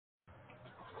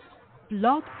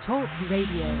Blog Talk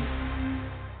Radio.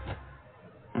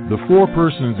 The Four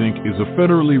Persons, Inc. is a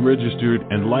federally registered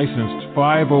and licensed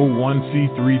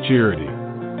 501c3 charity.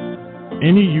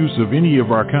 Any use of any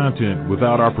of our content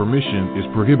without our permission is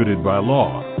prohibited by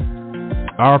law.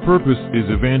 Our purpose is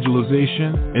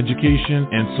evangelization, education,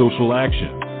 and social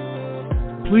action.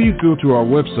 Please go to our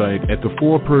website at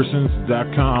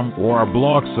thefourpersons.com or our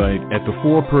blog site at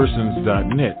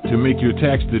thefourpersons.net to make your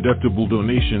tax-deductible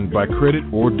donation by credit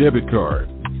or debit card.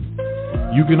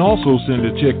 You can also send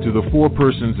a check to the Four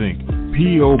Persons, Inc.,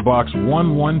 P.O. Box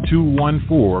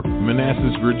 11214,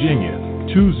 Manassas, Virginia,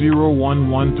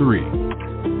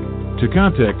 20113. To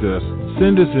contact us,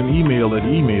 send us an email at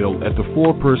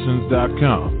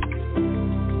thefourpersons.com.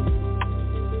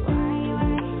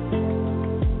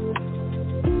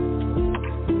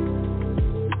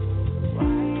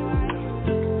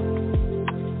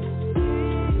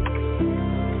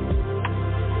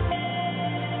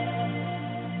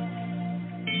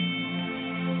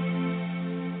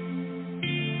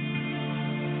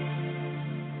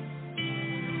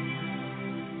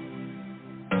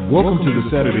 Welcome to the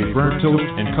Saturday Burnt Toast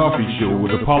and Coffee Show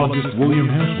with apologist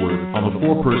William Hemsworth on the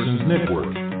Four Persons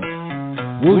Network.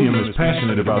 William is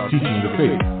passionate about teaching the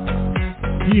faith.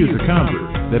 He is a convert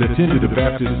that attended a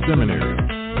Baptist seminary.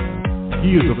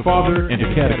 He is a father and a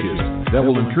catechist that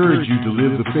will encourage you to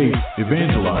live the faith,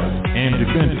 evangelize, and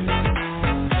defend it.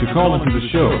 To call into the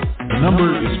show, the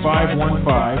number is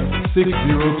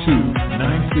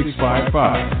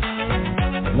 515-602-9655.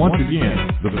 Once again,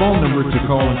 the phone number to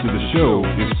call into the show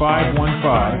is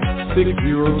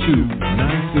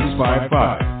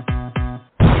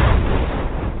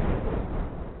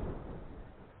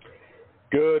 515-602-9655.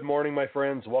 Good morning, my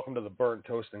friends. Welcome to the Burnt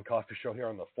Toast and Coffee Show here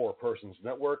on the Four Persons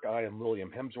Network. I am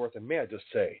William Hemsworth, and may I just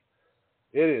say,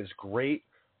 it is great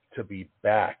to be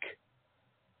back.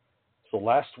 So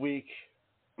last week,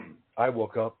 I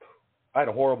woke up. I had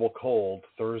a horrible cold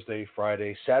Thursday,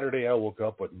 Friday. Saturday, I woke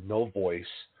up with no voice,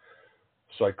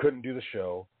 so I couldn't do the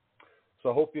show.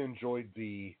 So I hope you enjoyed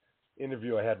the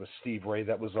interview I had with Steve Ray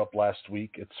that was up last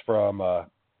week. It's from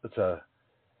it's a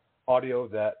audio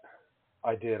that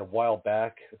I did a while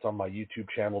back. It's on my YouTube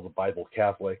channel, The Bible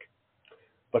Catholic.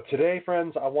 But today,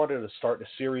 friends, I wanted to start a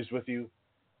series with you.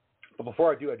 But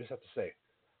before I do, I just have to say,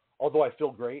 although I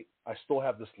feel great, I still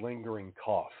have this lingering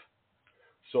cough.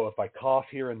 So if I cough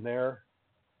here and there,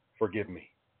 forgive me.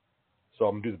 So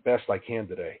I'm going to do the best I can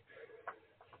today.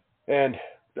 And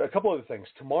a couple other things.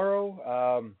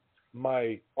 Tomorrow,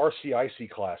 my RCIC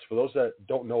class, for those that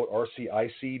don't know what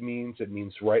RCIC means, it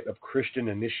means Rite of Christian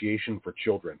Initiation for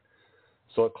Children.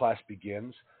 So a class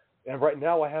begins. And right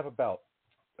now I have about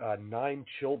 9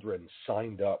 children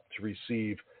signed up to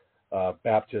receive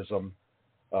baptism,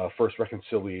 first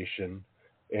reconciliation,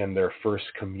 and their first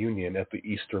communion at the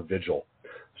Easter Vigil.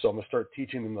 So I'm going to start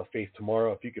teaching them the faith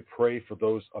tomorrow. If you could pray for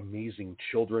those amazing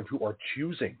children who are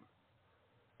choosing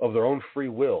of their own free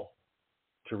will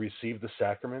to receive the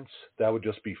sacraments, that would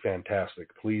just be fantastic.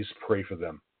 Please pray for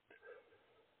them.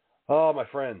 Oh, my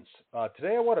friends,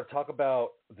 today I want to talk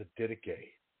about the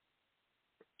Didache.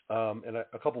 And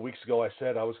a couple weeks ago I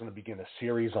said I was going to begin a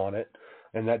series on it,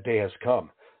 and that day has come.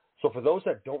 So for those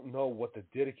that don't know what the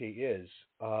Didache is,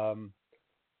 I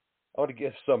want to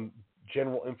give some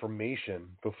general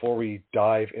information before we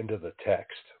dive into the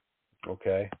text.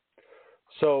 Okay?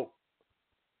 So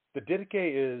the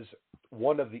Didache is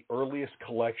one of the earliest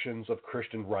collections of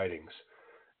Christian writings.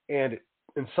 And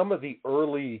in some of the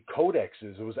early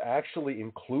codexes, it was actually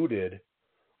included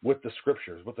with the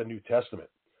scriptures, with the New Testament.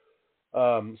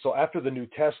 So after the New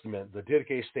Testament, the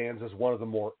Didache stands as one of the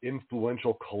more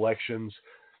influential collections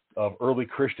of early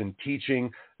Christian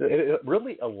teaching. It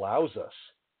really allows us,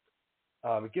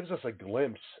 it gives us a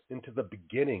glimpse into the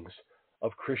beginnings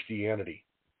of Christianity.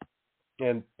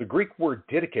 And the Greek word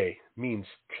Didache means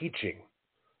teaching,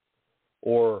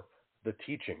 or the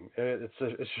teaching. It's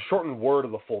a shortened word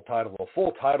of the full title. The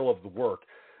full title of the work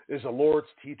is the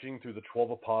Lord's teaching through the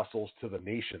 12 apostles to the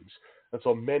nations. And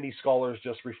so many scholars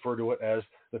just refer to it as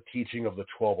the teaching of the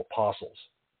 12 apostles.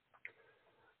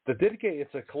 The Didache,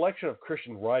 it's a collection of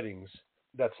Christian writings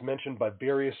that's mentioned by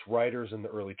various writers in the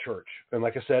early church. And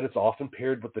like I said, it's often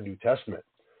paired with the New Testament.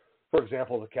 For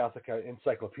example, the Catholic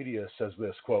Encyclopedia says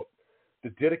this, quote, "The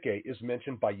Didache is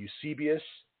mentioned by Eusebius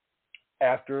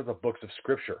after the books of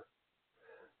Scripture.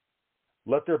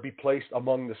 Let there be placed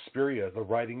among the Spiria the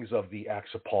writings of the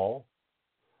Acts of Paul,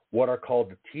 what are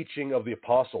called the teaching of the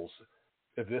apostles,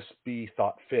 if this be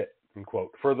thought fit,"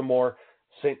 unquote. Furthermore,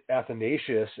 St.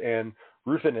 Athanasius and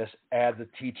Rufinus add the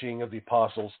teaching of the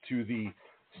apostles to the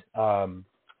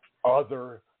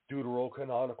other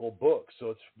deuterocanonical books.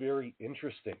 So it's very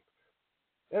interesting.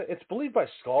 It's believed by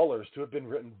scholars to have been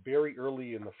written very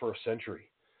early in the first century.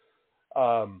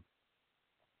 Some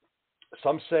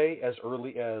say as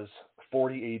early as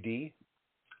 40 AD,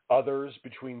 others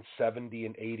between 70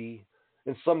 and 80,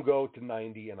 and some go to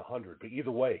 90 and 100. But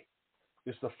either way,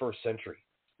 it's the first century.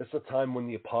 It's the time when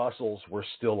the apostles were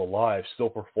still alive, still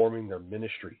performing their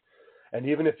ministry. And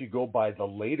even if you go by the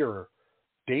later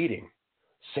dating,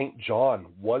 St. John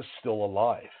was still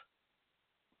alive.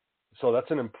 So that's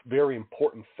a very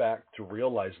important fact to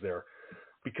realize there.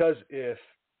 Because if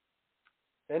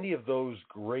any of those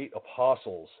great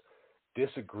apostles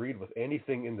disagreed with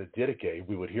anything in the Didache,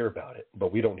 we would hear about it,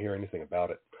 but we don't hear anything about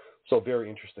it. So very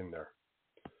interesting there.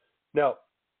 Now,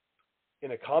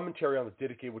 in a commentary on the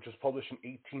Didache, which was published in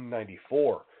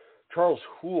 1894, Charles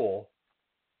Houle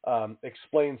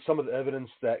explains some of the evidence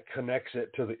that connects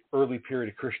it to the early period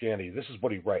of Christianity. This is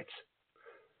what he writes.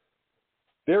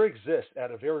 There exists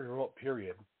at a very remote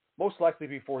period, most likely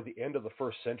before the end of the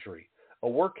first century, a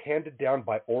work handed down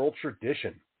by oral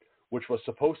tradition, which was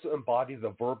supposed to embody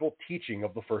the verbal teaching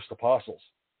of the first apostles.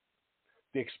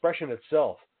 The expression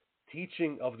itself,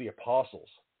 teaching of the apostles,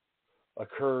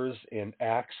 occurs in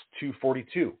Acts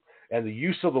 2:42, and the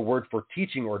use of the word for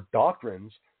teaching or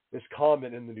doctrines is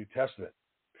common in the New Testament,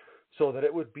 so that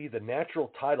it would be the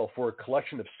natural title for a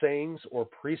collection of sayings or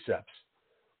precepts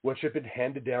which have been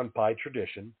handed down by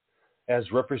tradition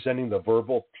as representing the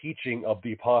verbal teaching of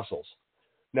the apostles.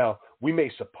 Now, we may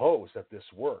suppose that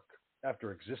this work,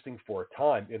 after existing for a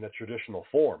time in a traditional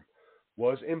form,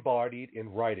 was embodied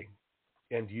in writing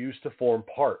and used to form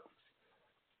part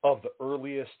of the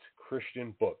earliest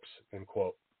Christian books, end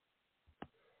quote.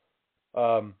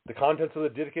 The contents of the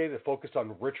Didache, they focused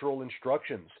on ritual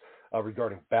instructions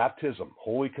regarding baptism,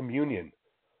 Holy Communion,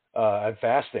 and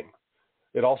fasting.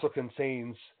 It also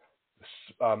contains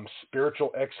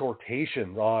spiritual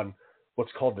exhortations on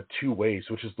what's called the two ways,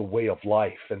 which is the way of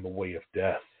life and the way of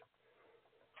death.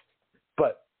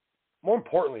 But more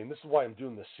importantly, and this is why I'm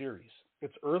doing this series,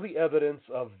 it's early evidence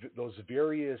of those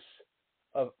various,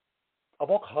 of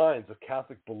all kinds of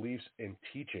Catholic beliefs and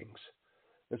teachings.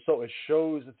 And so it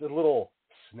shows, it's a little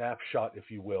snapshot, if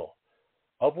you will,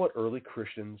 of what early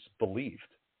Christians believed.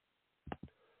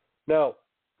 Now,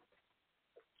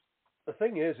 the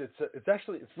thing is,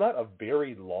 it's not a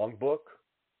very long book,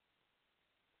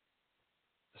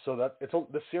 so that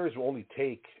this series will only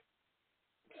take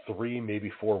 3, maybe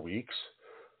 4 weeks.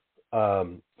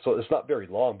 So it's not very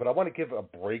long, but I want to give a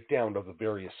breakdown of the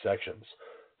various sections.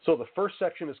 So the first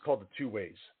section is called the Two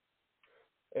Ways,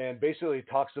 and basically it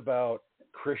talks about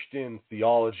Christian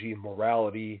theology,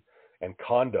 morality, and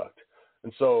conduct.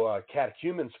 And so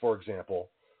catechumens, for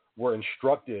example, were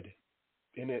instructed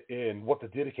in what the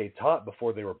Didache taught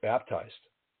before they were baptized.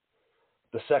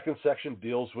 The second section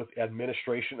deals with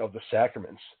administration of the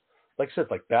sacraments, like I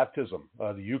said, like baptism,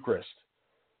 the Eucharist,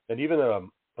 and even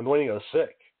anointing of the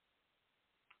sick.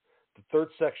 The third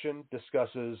section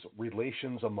discusses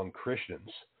relations among Christians.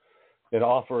 It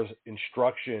offers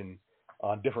instruction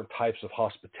on different types of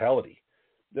hospitality.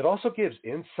 It also gives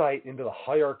insight into the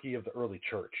hierarchy of the early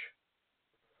church,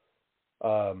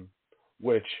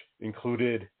 which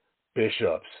included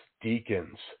bishops,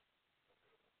 deacons,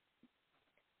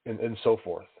 and so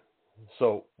forth.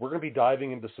 So we're going to be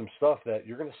diving into some stuff that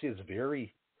you're going to see is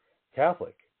very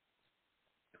Catholic.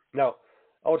 Now,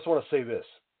 I just want to say this.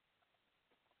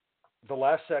 The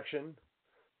last section,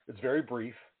 it's very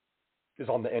brief, is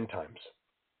on the end times.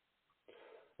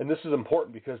 And this is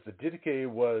important because the Didache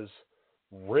was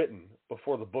written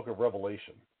before the book of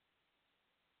Revelation.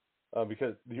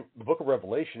 Because the book of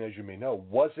Revelation, as you may know,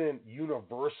 wasn't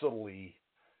universally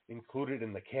included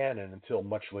in the canon until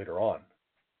much later on.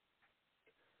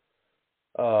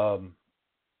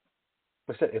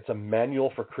 Like I said, it's a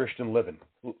manual for Christian living.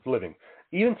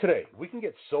 Even today, we can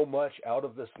get so much out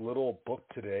of this little book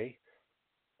today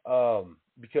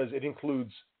because it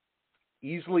includes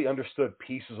easily understood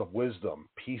pieces of wisdom,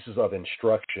 pieces of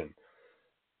instruction.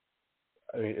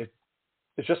 I mean,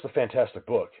 it's just a fantastic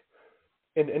book.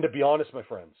 And to be honest, my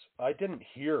friends, I didn't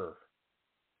hear,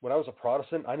 when I was a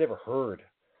Protestant, I never heard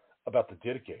about the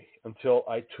Didache until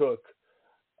I took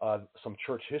some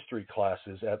church history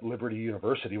classes at Liberty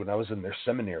University when I was in their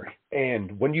seminary.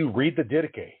 And when you read the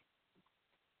Didache,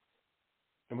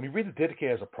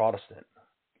 as a Protestant,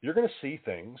 you're going to see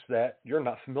things that you're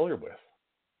not familiar with.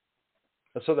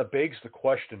 And so that begs the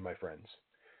question, my friends.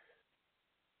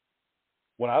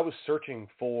 When I was searching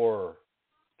for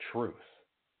truth,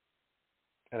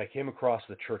 and I came across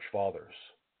the Church Fathers,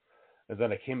 and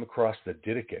then I came across the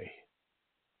Didache,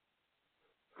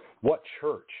 what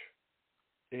church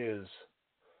is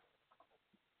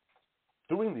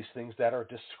doing these things that are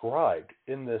described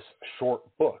in this short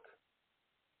book?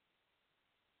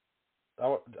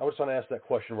 I just want to ask that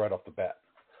question right off the bat.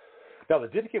 Now, the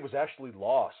Didache was actually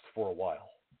lost for a while.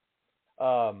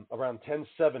 Around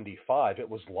 1075, it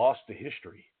was lost to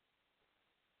history.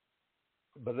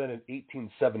 But then in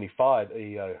 1875,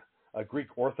 a Greek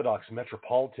Orthodox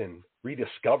metropolitan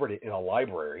rediscovered it in a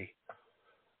library.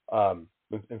 And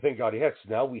thank God he had. So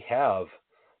now we have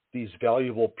these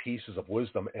valuable pieces of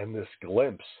wisdom and this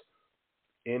glimpse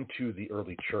into the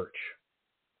early church.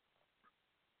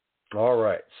 All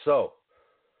right, so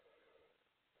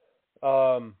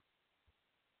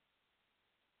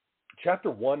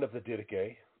chapter 1 of the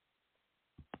Didache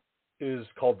is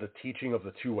called The Teaching of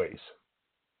the Two Ways.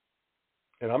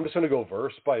 And I'm just going to go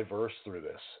verse by verse through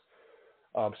this.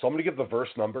 So I'm going to give the verse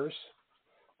numbers.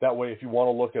 That way, if you want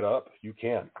to look it up, you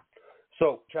can.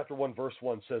 So chapter 1, verse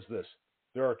 1 says this: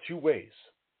 there are two ways,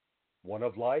 one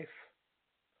of life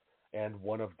and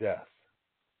one of death.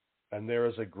 And there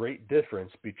is a great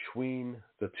difference between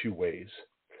the two ways.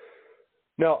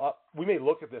 Now, we may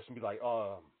look at this and be like,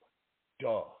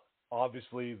 duh.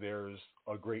 Obviously, there's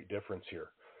a great difference here.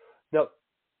 Now,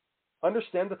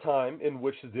 understand the time in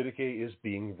which the Didache is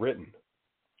being written.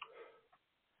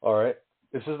 All right?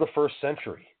 This is the 1st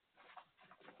century.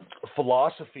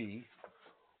 Philosophy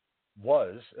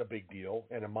was a big deal,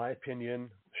 and in my opinion,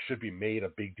 should be made a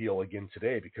big deal again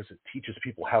today because it teaches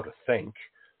people how to think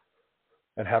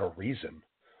and how to reason.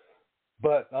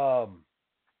 But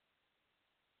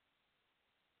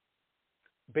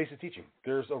basic teaching,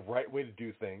 there's a right way to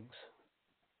do things.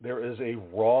 There is a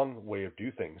wrong way of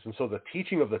do things. And so the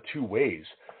teaching of the two ways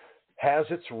has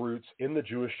its roots in the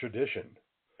Jewish tradition.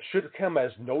 It should come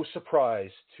as no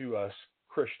surprise to us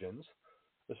Christians,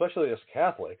 especially us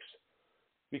Catholics,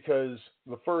 because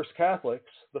the first Catholics,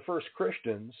 the first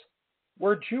Christians,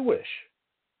 were Jewish.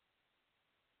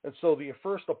 And so the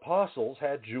first apostles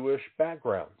had Jewish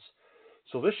backgrounds.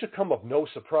 So this should come of no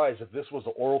surprise if this was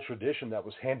an oral tradition that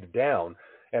was handed down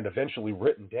and eventually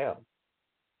written down.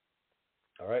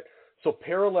 All right. So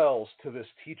parallels to this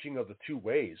teaching of the two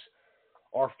ways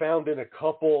are found in a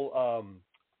couple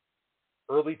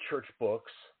early church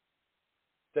books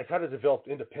that kind of developed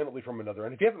independently from another.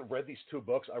 And if you haven't read these two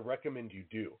books, I recommend you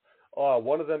do.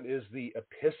 One of them is the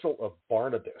Epistle of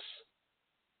Barnabas,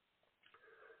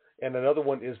 and another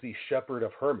one is the Shepherd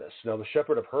of Hermas. Now, the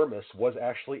Shepherd of Hermas was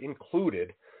actually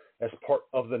included as part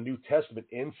of the New Testament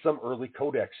in some early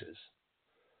codexes.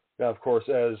 Now, of course,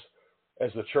 as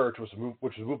the church which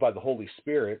was moved by the Holy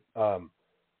Spirit,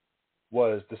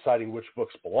 was deciding which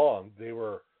books belonged, they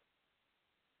weren't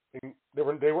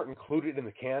included in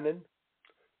the canon.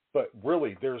 But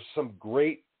really, there's some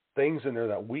great things in there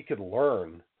that we could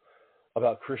learn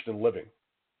about Christian living.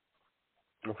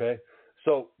 Okay?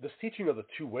 So this teaching of the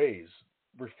two ways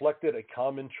reflected a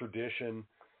common tradition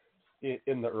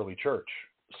in the early church.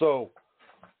 So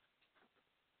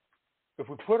if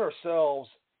we put ourselves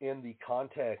in the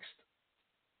context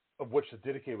of which the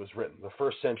Didache was written, the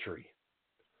 1st century,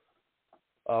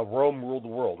 Rome ruled the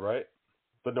world, right?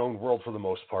 The known world for the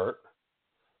most part.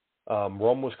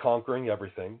 Rome was conquering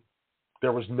everything.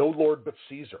 There was no Lord but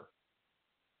Caesar.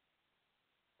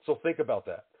 So think about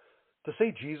that. To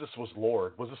say Jesus was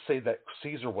Lord was to say that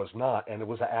Caesar was not, and it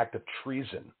was an act of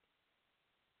treason.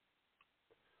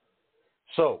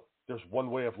 So there's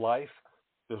one way of life,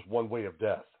 there's one way of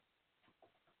death.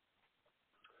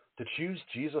 To choose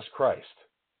Jesus Christ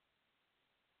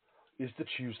is to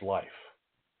choose life.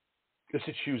 Is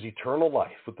to choose eternal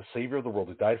life with the Savior of the world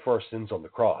who died for our sins on the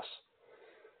cross.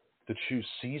 To choose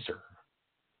Caesar,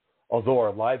 although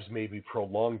our lives may be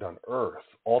prolonged on earth,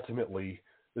 ultimately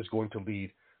is going to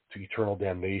lead to eternal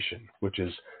damnation, which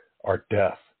is our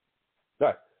death. All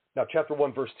right. Now, chapter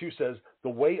 1, verse 2 says, the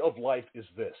way of life is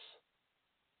this.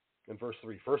 In verse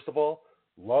 3, first of all,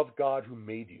 love God who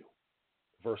made you.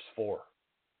 Verse 4.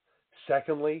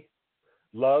 Secondly,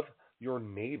 love your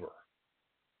neighbor.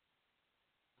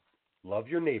 Love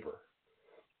your neighbor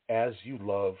as you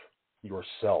love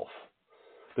yourself.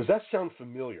 Does that sound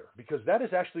familiar? Because that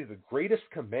is actually the greatest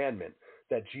commandment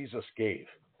that Jesus gave.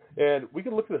 And we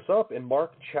can look this up in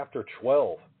Mark chapter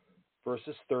 12,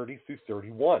 verses 30 through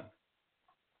 31.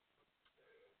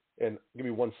 And give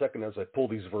me 1 second as I pull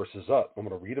these verses up. I'm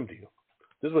going to read them to you.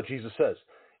 This is what Jesus says.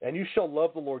 And you shall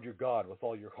love the Lord your God with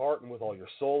all your heart and with all your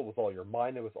soul, with all your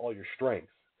mind and with all your strength.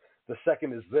 The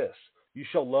second is this. You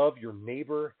shall love your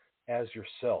neighbor as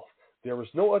yourself. There is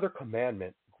no other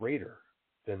commandment greater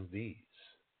than these.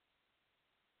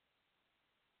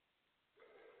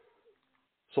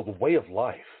 So the way of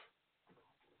life,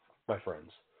 my friends,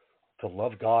 to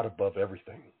love God above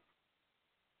everything.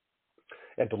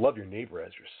 and to love your neighbor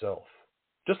as yourself.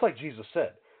 Just like Jesus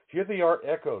said, here they are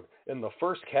echoed in the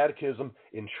first catechism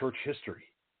in church history.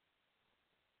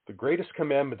 The greatest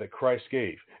commandment that Christ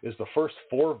gave is the first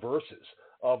 4 verses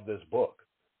of this book.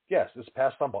 Yes, it's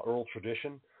passed on by oral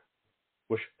tradition,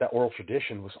 which that oral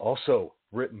tradition was also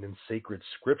written in sacred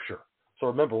scripture. So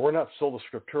remember, we're not sola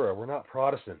scriptura. We're not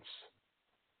Protestants.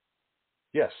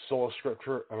 Yes,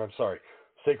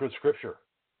 sacred scripture.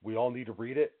 We all need to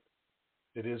read it.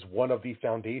 It is one of the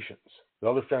foundations. The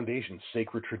other foundation,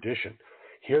 sacred tradition.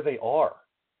 Here they are.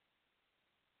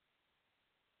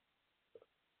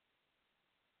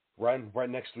 Right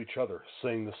next to each other,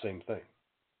 saying the same thing.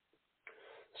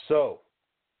 So,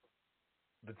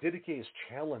 the Didache is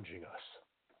challenging us.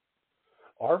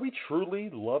 Are we truly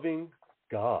loving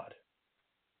God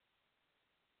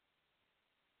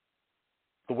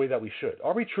the way that we should?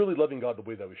 Are we truly loving God the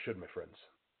way that we should, my friends?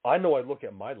 I know I look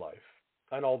at my life,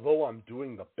 and although I'm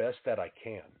doing the best that I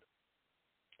can,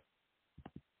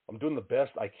 I'm doing the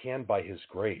best I can by His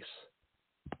grace,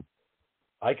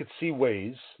 I could see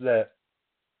ways that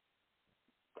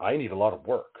I need a lot of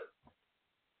work.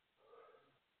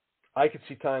 I could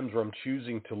see times where I'm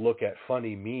choosing to look at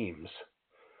funny memes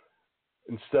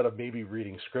instead of maybe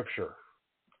reading scripture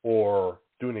or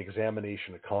doing an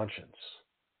examination of conscience.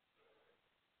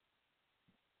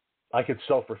 I could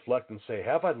self-reflect and say,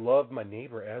 have I loved my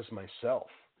neighbor as myself?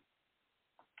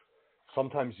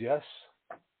 Sometimes yes,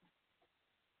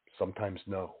 sometimes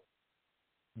no.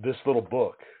 This little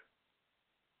book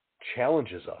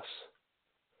challenges us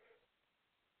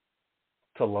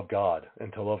to love God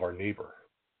and to love our neighbor.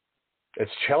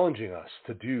 It's challenging us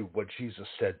to do what Jesus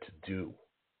said to do.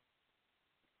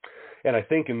 And I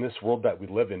think in this world that we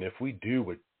live in, if we do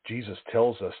what Jesus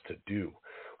tells us to do,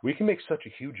 we can make such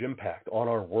a huge impact on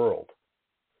our world,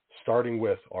 starting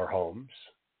with our homes,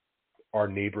 our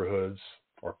neighborhoods,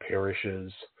 our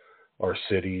parishes, our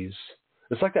cities.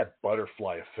 It's like that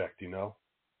butterfly effect, and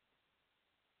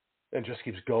just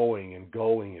keeps going and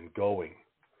going and going.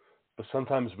 But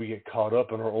sometimes we get caught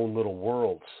up in our own little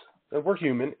worlds. And we're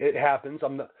human. It happens.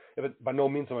 By no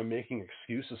means am I making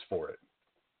excuses for it.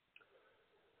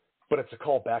 But it's a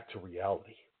call back to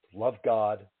reality. Love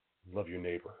God, love your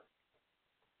neighbor.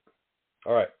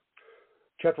 All right.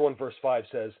 Chapter 1, verse 5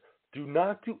 says, do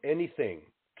not do anything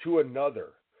to another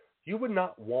you would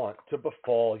not want to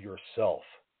befall yourself.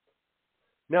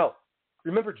 Now,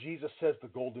 remember Jesus says the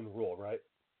golden rule, right?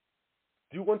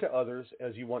 Do unto others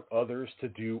as you want others to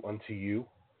do unto you.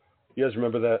 You guys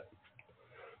remember that?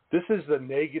 This is the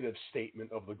negative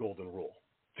statement of the golden rule.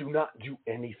 Do not do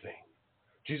anything.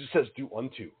 Jesus says do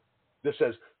unto. This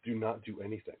says do not do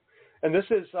anything. And this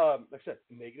is, like I said,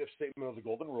 a negative statement of the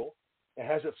golden rule. It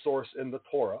has its source in the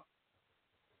Torah,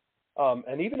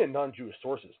 and even in non-Jewish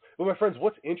sources. But my friends,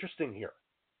 what's interesting here,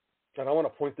 and I want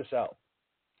to point this out,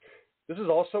 this is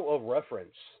also a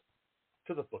reference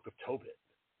to the book of Tobit.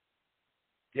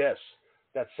 Yes,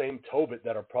 that same Tobit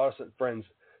that our Protestant friends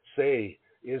say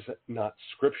is not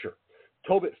Scripture.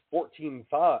 Tobit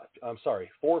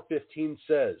 4:15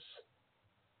 says,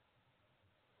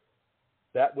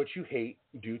 that which you hate,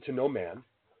 do to no man.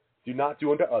 Do not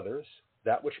do unto others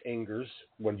that which angers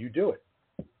when you do it.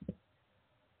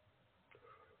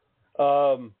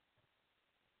 So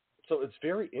it's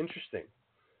very interesting.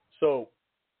 So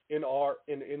in our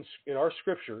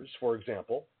scriptures, for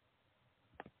example,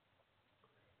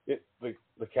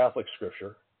 the Catholic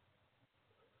scripture.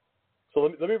 So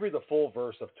let me read the full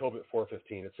verse of Tobit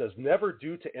 4:15. It says, never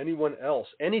do to anyone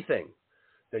else anything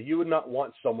that you would not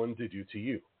want someone to do to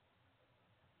you.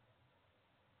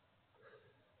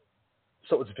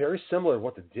 So it's very similar to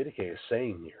what the Didache is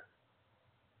saying here.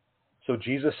 So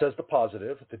Jesus says the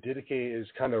positive. The Didache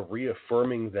is kind of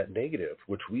reaffirming that negative,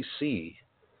 which we see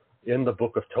in the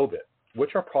book of Tobit,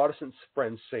 which our Protestant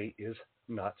friends say is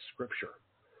not Scripture.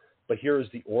 But here is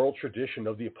the oral tradition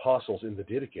of the apostles in the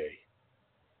Didache,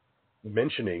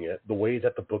 mentioning it the way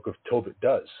that the book of Tobit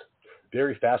does.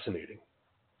 Very fascinating.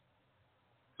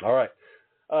 All right.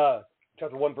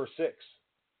 Chapter 1, verse 6.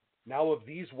 Now of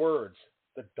these words,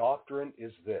 the doctrine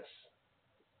is this.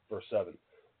 Verse 7.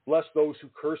 Bless those who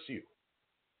curse you.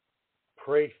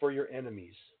 Pray for your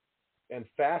enemies. And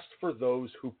fast for those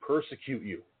who persecute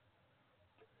you.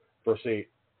 Verse 8.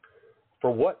 For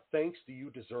what thanks do you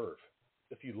deserve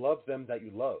if you love them that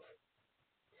you love?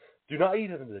 Do not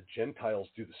even the Gentiles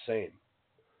do the same,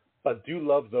 but do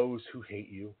love those who hate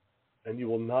you, and you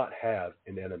will not have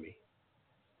an enemy.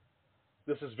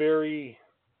 This is very,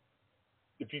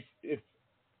 if you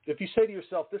say to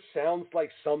yourself, this sounds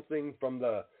like something from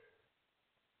the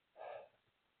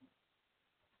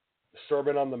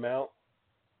Sermon on the Mount,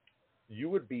 you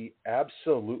would be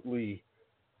absolutely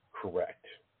correct.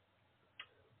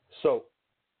 So,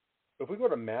 if we go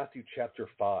to Matthew chapter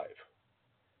 5,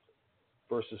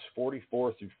 verses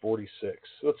 44 through 46,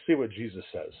 let's see what Jesus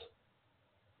says.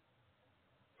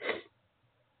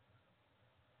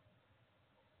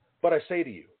 But I say to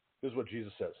you, this is what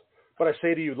Jesus says, but I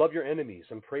say to you, love your enemies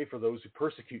and pray for those who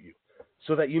persecute you,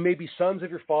 so that you may be sons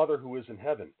of your Father who is in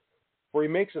heaven. For he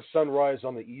makes the sun rise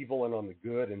on the evil and on the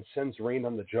good, and sends rain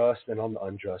on the just and on the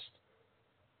unjust.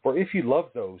 For if you love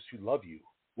those who love you,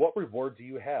 what reward do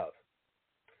you have?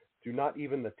 Do not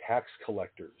even the tax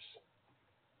collectors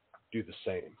do the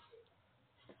same?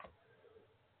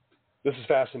 This is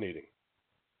fascinating.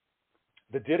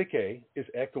 The Didache is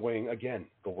echoing again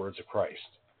the words of Christ.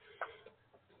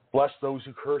 Bless those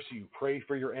who curse you, pray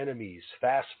for your enemies,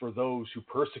 fast for those who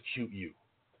persecute you.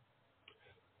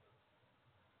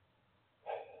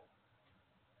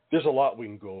 There's a lot we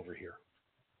can go over here.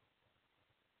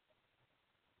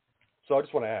 So I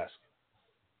just want to ask,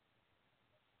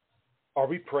 are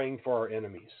we praying for our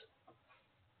enemies?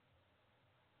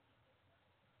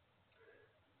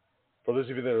 For those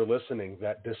of you that are listening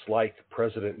that dislike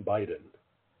President Biden,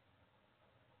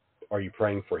 are you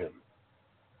praying for him?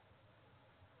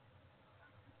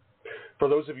 For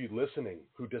those of you listening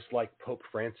who dislike Pope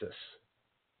Francis,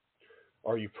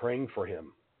 are you praying for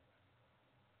him?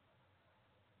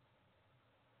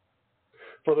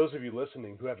 For those of you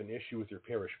listening who have an issue with your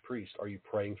parish priest, are you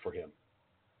praying for him?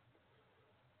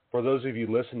 For those of you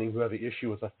listening who have an issue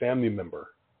with a family member,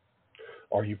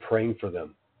 are you praying for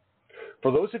them?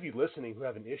 For those of you listening who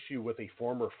have an issue with a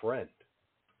former friend,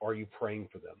 are you praying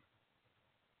for them?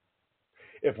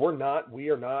 If we're not, we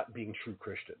are not being true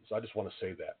Christians. I just want to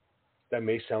say that. That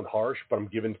may sound harsh, but I'm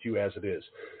giving it to you as it is.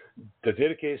 The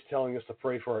Didache is telling us to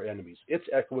pray for our enemies. It's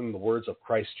echoing the words of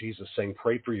Christ Jesus saying,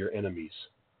 pray for your enemies.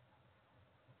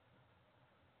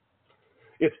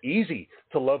 It's easy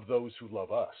to love those who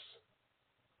love us.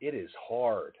 It is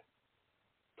hard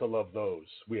to love those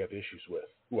we have issues with,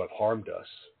 who have harmed us.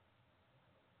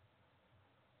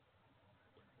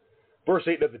 Verse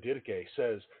 8 of the Didache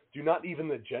says, do not even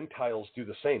the Gentiles do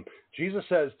the same. Jesus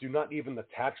says, do not even the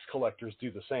tax collectors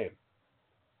do the same.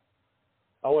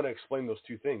 I want to explain those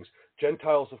two things.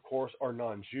 Gentiles, of course, are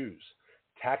non-Jews.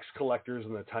 Tax collectors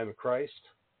in the time of Christ,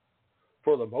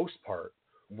 for the most part,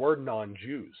 were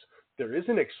non-Jews. There is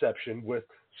an exception with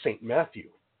St.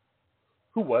 Matthew,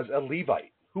 who was a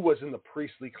Levite, who was in the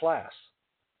priestly class,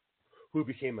 who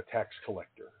became a tax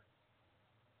collector.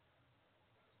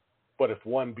 But if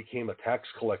one became a tax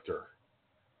collector,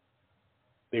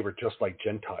 they were just like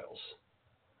Gentiles.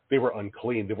 They were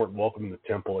unclean. They weren't welcome in the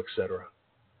temple, etc.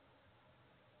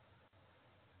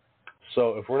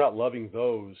 So if we're not loving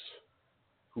those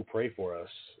who pray for us,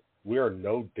 we are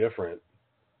no different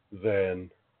than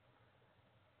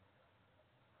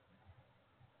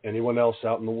anyone else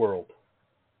out in the world.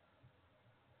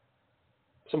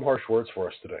 Some harsh words for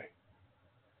us today.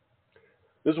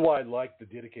 This is why I like the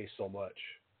Didache so much.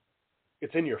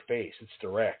 It's in your face. It's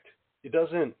direct. It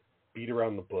doesn't beat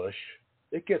around the bush.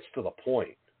 It gets to the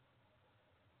point.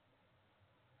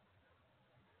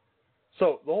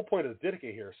 So the whole point of the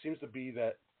Didache here seems to be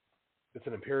that it's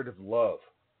an imperative to love,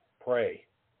 pray,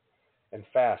 and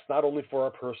fast, not only for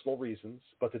our personal reasons,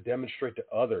 but to demonstrate to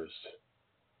others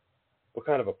what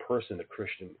kind of a person a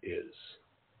Christian is.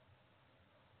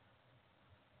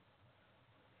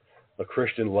 A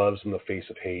Christian loves in the face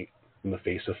of hate, in the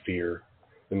face of fear,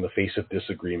 in the face of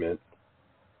disagreement,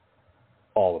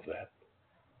 all of that.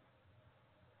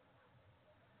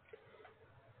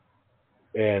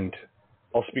 And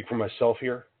I'll speak for myself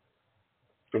here,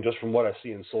 and just from what I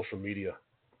see in social media,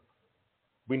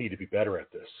 we need to be better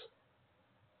at this.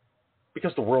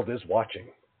 Because the world is watching.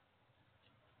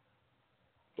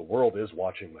 The world is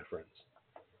watching, my friends.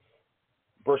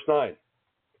 Verse 9.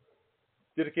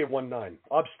 Didache 1:9.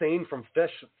 Abstain from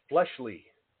fleshly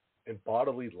and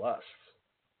bodily lusts.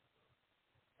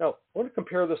 Now, I want to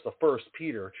compare this to 1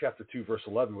 Peter chapter 2, verse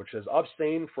 11, which says,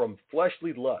 abstain from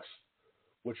fleshly lusts,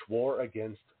 which war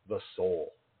against the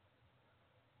soul.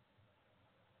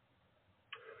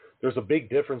 There's a big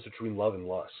difference between love and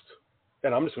lust.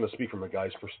 And I'm just going to speak from a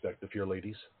guy's perspective here,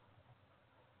 ladies.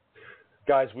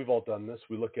 Guys, we've all done this.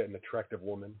 We look at an attractive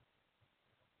woman,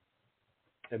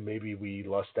 and maybe we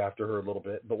lust after her a little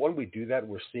bit. But when we do that,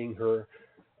 we're seeing her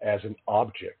as an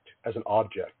object,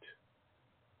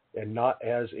 and not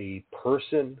as a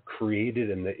person created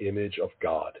in the image of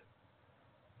God.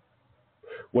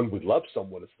 When we love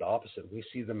someone, it's the opposite. We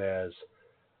see them as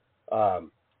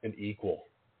an equal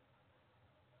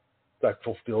that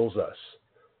fulfills us.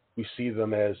 We see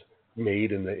them as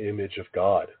made in the image of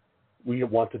God. We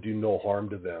want to do no harm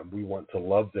to them. We want to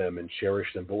love them and cherish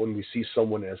them. But when we see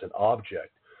someone as an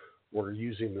object, we're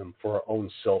using them for our own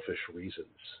selfish reasons.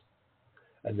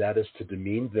 And that is to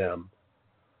demean them,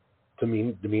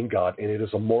 to demean God. And it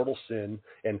is a mortal sin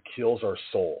and kills our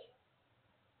soul.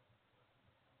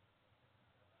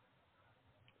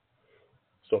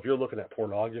 So if you're looking at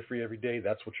pornography every day,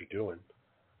 that's what you're doing.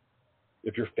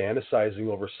 If you're fantasizing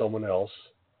over someone else,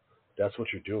 that's what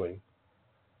you're doing.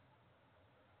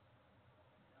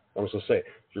 I was going to say,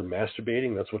 if you're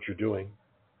masturbating, that's what you're doing.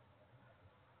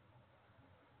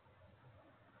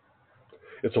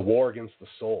 It's a war against the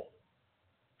soul.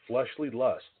 Fleshly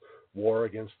lust, war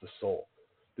against the soul.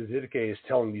 The Didache is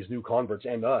telling these new converts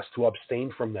and us to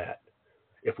abstain from that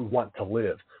if we want to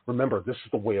live. Remember, this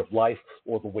is the way of life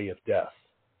or the way of death.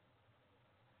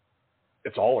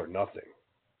 It's all or nothing.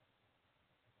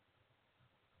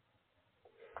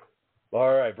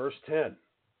 All right, verse 10.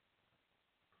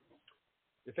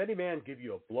 If any man give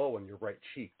you a blow on your right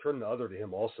cheek, turn the other to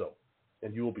him also,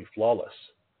 and you will be flawless.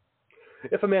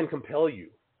 If a man compel you,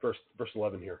 verse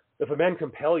 11 here, if a man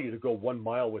compel you to go 1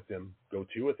 mile with him, go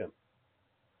 2 with him.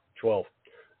 12.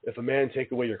 If a man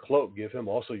take away your cloak, give him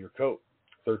also your coat.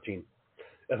 13.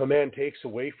 If a man takes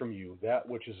away from you that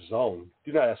which is his own,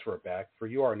 do not ask for it back, for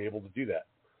you are unable to do that.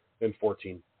 And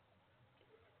 14.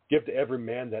 Give to every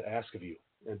man that asks of you,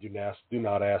 and do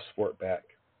not ask for it back.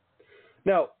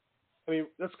 Now, I mean,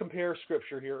 let's compare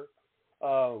scripture here.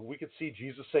 We could see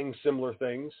Jesus saying similar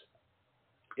things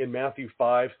in Matthew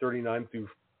 5:39 through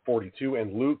 42,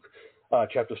 and Luke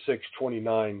chapter 6,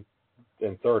 29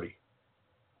 and 30.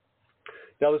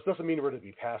 Now, this doesn't mean we're to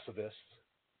be pacifists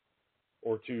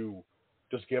or to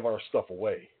just give our stuff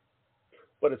away,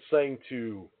 but it's saying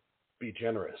to be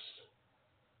generous.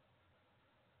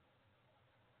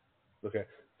 Okay,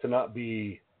 to not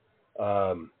be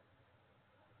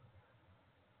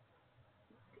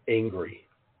angry.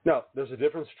 Now, there's a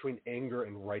difference between anger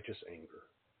and righteous anger.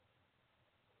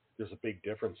 There's a big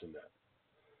difference in that.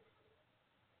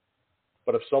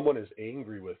 But if someone is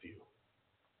angry with you,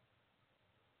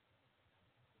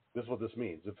 this is what this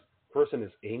means. If a person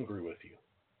is angry with you,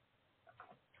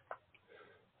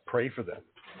 pray for them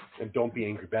and don't be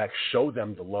angry back. Show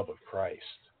them the love of Christ.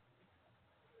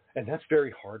 And that's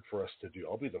very hard for us to do.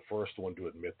 I'll be the first one to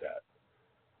admit that.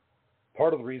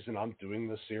 Part of the reason I'm doing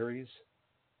this series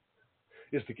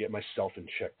is to get myself in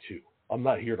check too. I'm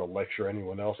not here to lecture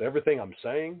anyone else. Everything I'm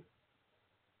saying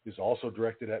is also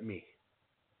directed at me.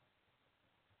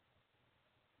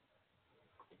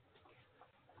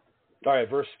 All right,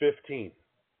 verse 15.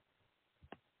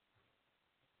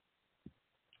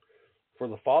 For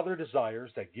the Father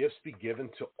desires that gifts be given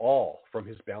to all from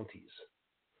his bounties.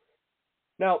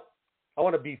 Now, I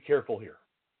want to be careful here.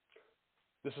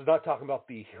 This is not talking about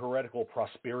the heretical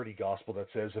prosperity gospel that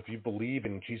says if you believe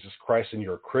in Jesus Christ and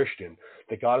you're a Christian,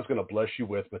 that God is going to bless you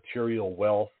with material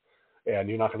wealth and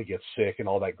you're not going to get sick and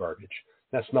all that garbage.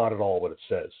 That's not at all what it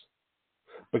says.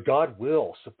 But God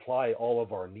will supply all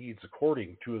of our needs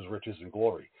according to his riches and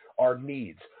glory. Our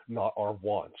needs, not our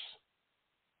wants.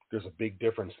 There's a big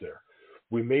difference there.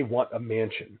 We may want a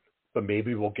mansion, but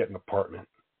maybe we'll get an apartment.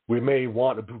 We may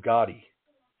want a Bugatti,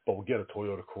 but we'll get a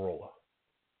Toyota Corolla.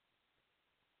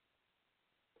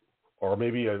 Or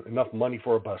maybe enough money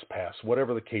for a bus pass,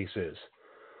 whatever the case is.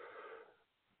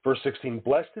 Verse 16,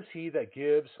 blessed is he that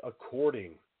gives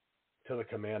according to the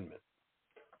commandment.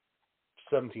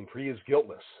 17, for he is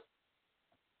guiltless.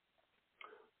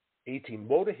 18,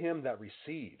 woe to him that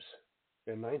receives.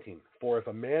 And 19, for if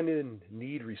a man in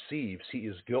need receives, he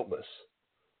is guiltless.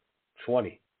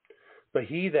 20, but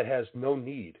he that has no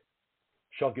need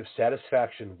shall give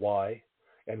satisfaction why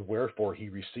and wherefore he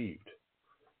received.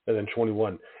 And then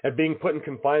 21, and being put in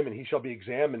confinement, he shall be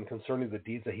examined concerning the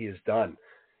deeds that he has done,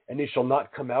 and he shall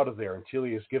not come out of there until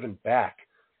he has given back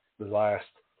the last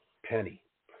penny.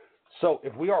 So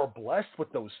if we are blessed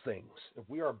with those things, if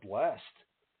we are blessed,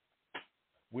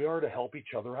 we are to help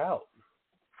each other out.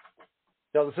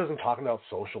 Now, this isn't talking about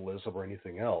socialism or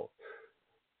anything else,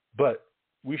 but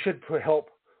we should help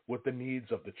with the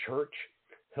needs of the church,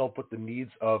 help with the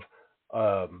needs of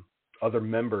other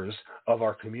members of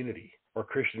our community or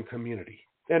Christian community,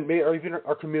 or even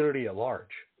our community at large.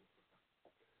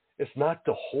 It's not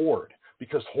to hoard,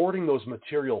 because hoarding those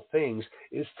material things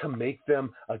is to make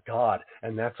them a god,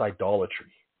 and that's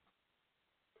idolatry.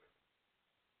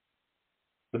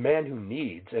 The man who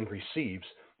needs and receives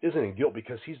isn't in guilt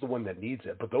because he's the one that needs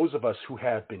it. But those of us who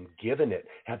have been given it,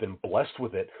 have been blessed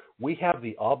with it, we have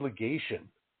the obligation.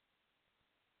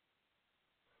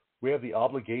 We have the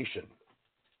obligation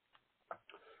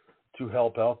to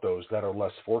help out those that are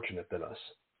less fortunate than us.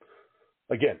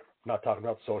 Again, We're not talking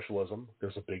about socialism.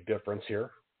 There's a big difference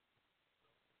here.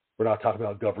 We're not talking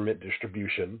about government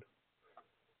distribution.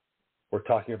 We're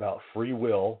talking about free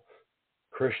will,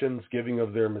 Christians giving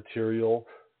of their material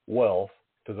wealth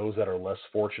to those that are less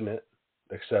fortunate,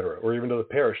 etc., or even to the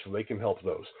parish so they can help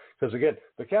those. Because again,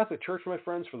 the Catholic Church, my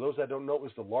friends, for those that don't know,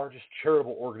 is the largest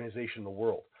charitable organization in the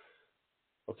world.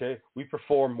 Okay, we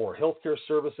perform more healthcare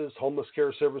services, homeless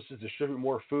care services, distribute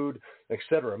more food,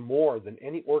 etc., more than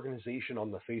any organization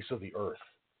on the face of the earth.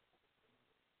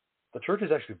 The church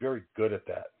is actually very good at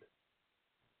that.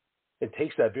 It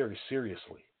takes that very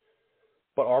seriously.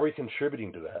 But are we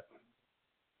contributing to that?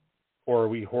 Or are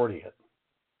we hoarding it?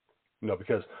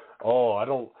 Because, I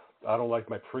don't like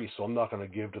my priest, so I'm not going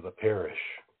to give to the parish.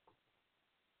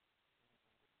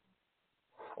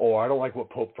 I don't like what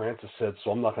Pope Francis said, so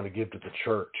I'm not going to give to the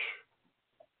church.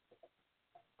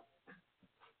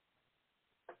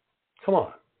 Come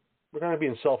on. We're kind of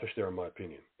being selfish there, in my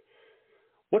opinion.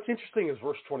 What's interesting is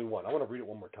verse 21. I want to read it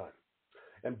one more time.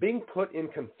 And being put in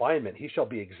confinement, he shall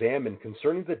be examined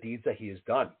concerning the deeds that he has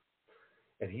done.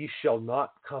 And he shall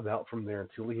not come out from there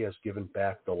until he has given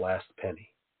back the last penny.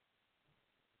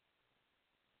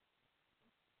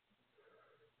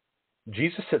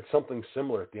 Jesus said something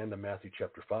similar at the end of Matthew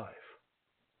chapter 5.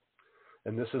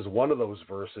 And this is one of those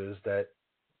verses that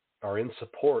are in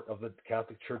support of the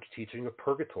Catholic Church teaching of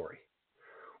purgatory.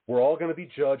 We're all going to be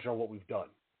judged on what we've done.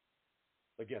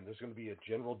 Again, there's going to be a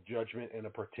general judgment and a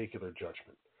particular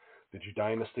judgment. Did you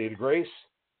die in a state of grace?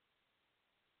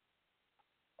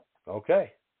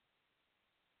 Okay.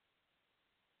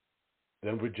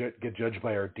 Then we get judged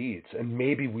by our deeds. And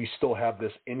maybe we still have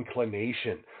this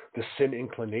inclination, the sin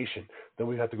inclination. Then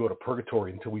we have to go to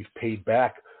purgatory until we've paid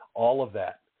back all of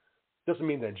that. Doesn't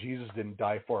mean that Jesus didn't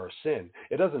die for our sin.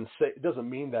 It doesn't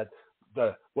mean that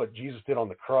what Jesus did on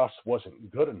the cross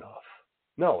wasn't good enough.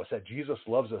 No, it's that Jesus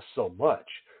loves us so much.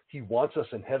 He wants us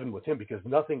in heaven with him because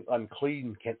nothing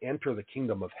unclean can enter the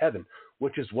kingdom of heaven,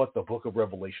 which is what the book of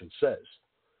Revelation says.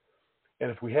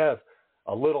 And if we have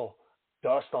a little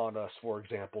dust on us, for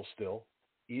example, still,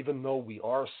 even though we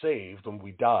are saved when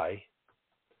we die,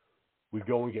 we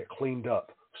go and get cleaned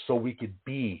up so we could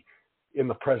be in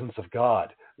the presence of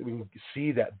God. We can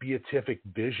see that beatific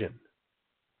vision.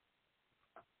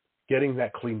 Getting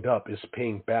that cleaned up is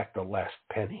paying back the last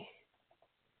penny.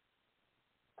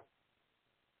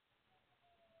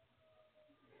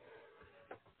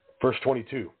 Verse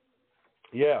 22.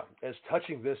 Yeah, as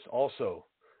touching this also,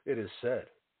 it is said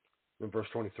in verse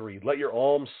 23, let your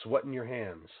alms sweat in your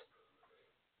hands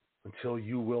until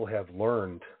you will have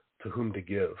learned to whom to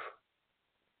give.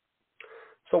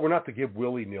 So we're not to give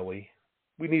willy-nilly.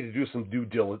 We need to do some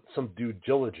due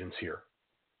diligence here.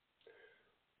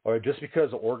 All right, just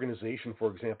because an organization,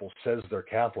 for example, says they're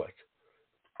Catholic,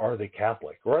 are they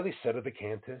Catholic? Or are they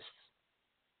sedevacantists?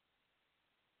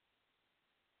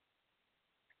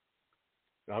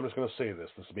 Now, I'm just going to say this.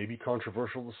 This may be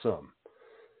controversial to some.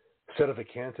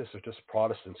 Sedevacantists are just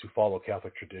Protestants who follow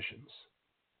Catholic traditions.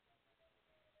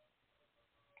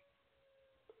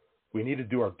 We need to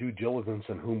do our due diligence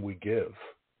on whom we give.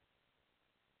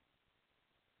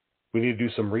 We need to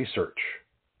do some research.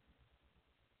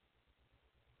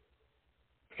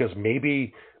 Because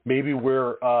maybe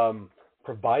we're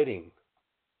providing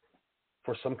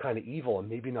for some kind of evil and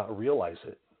maybe not realize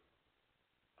it.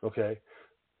 Okay?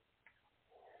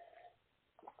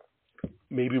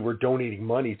 Maybe we're donating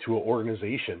money to an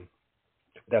organization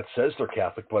that says they're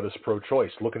Catholic but is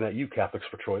pro-choice. Looking at you, Catholics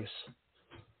for Choice.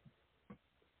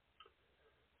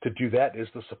 To do that is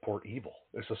to support evil.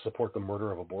 Is to support the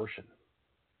murder of abortion.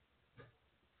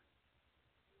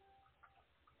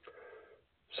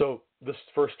 So this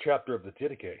first chapter of the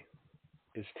Didache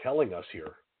is telling us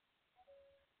here,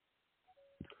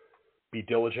 be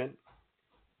diligent,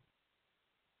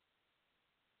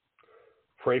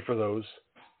 pray for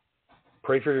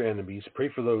your enemies, pray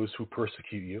for those who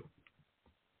persecute you.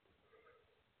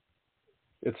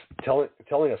 It's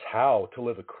telling us how to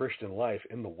live a Christian life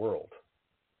in the world.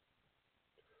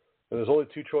 And there's only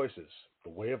two choices, the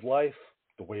way of life,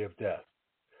 the way of death.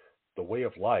 The way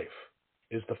of life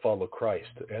is to follow Christ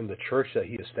and the church that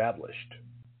he established.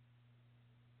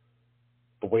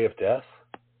 The way of death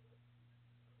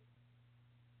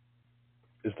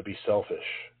is to be selfish,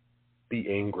 be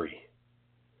angry,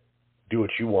 do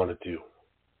what you want to do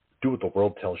what the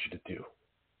world tells you to do.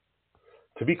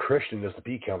 To be Christian is to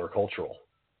be countercultural.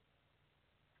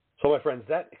 So, my friends,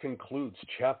 that concludes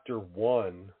chapter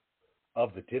 1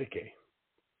 of the Didache.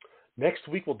 Next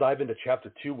week, we'll dive into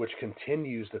chapter 2, which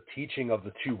continues the teaching of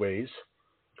the two ways.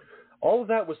 All of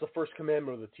that was the first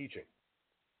commandment of the teaching.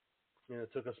 And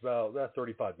it took us about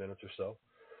 35 minutes or so.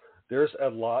 there's a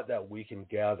lot that we can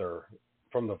gather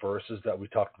from the verses that we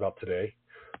talked about today.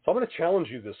 So I'm going to challenge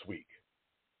you this week.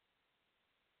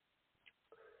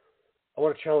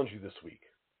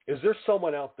 Is there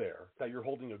someone out there that you're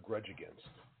holding a grudge against?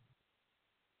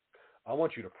 I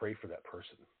want you to pray for that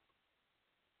person.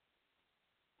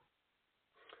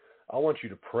 I want you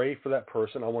to pray for that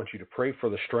person. I want you to pray for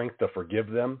the strength to forgive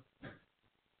them.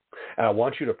 And I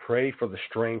want you to pray for the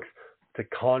strength to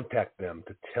contact them,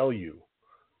 to tell you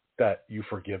that you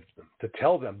forgive them, to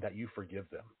tell them that you forgive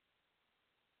them.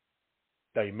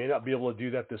 Now, you may not be able to do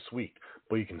that this week,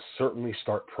 but you can certainly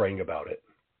start praying about it.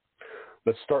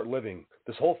 Let's start living.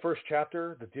 This whole first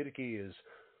chapter, the Didache, is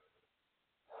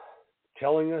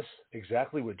telling us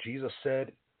exactly what Jesus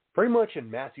said pretty much in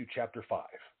Matthew chapter 5.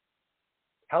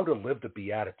 How to live the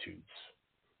Beatitudes.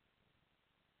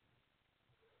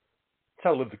 It's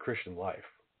how to live the Christian life.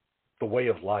 The way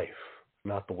of life,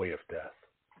 not the way of death.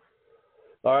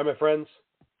 All right, my friends.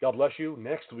 God bless you.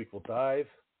 Next week we'll dive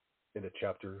into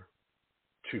chapter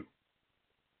 2.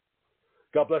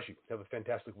 God bless you. Have a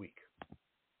fantastic week.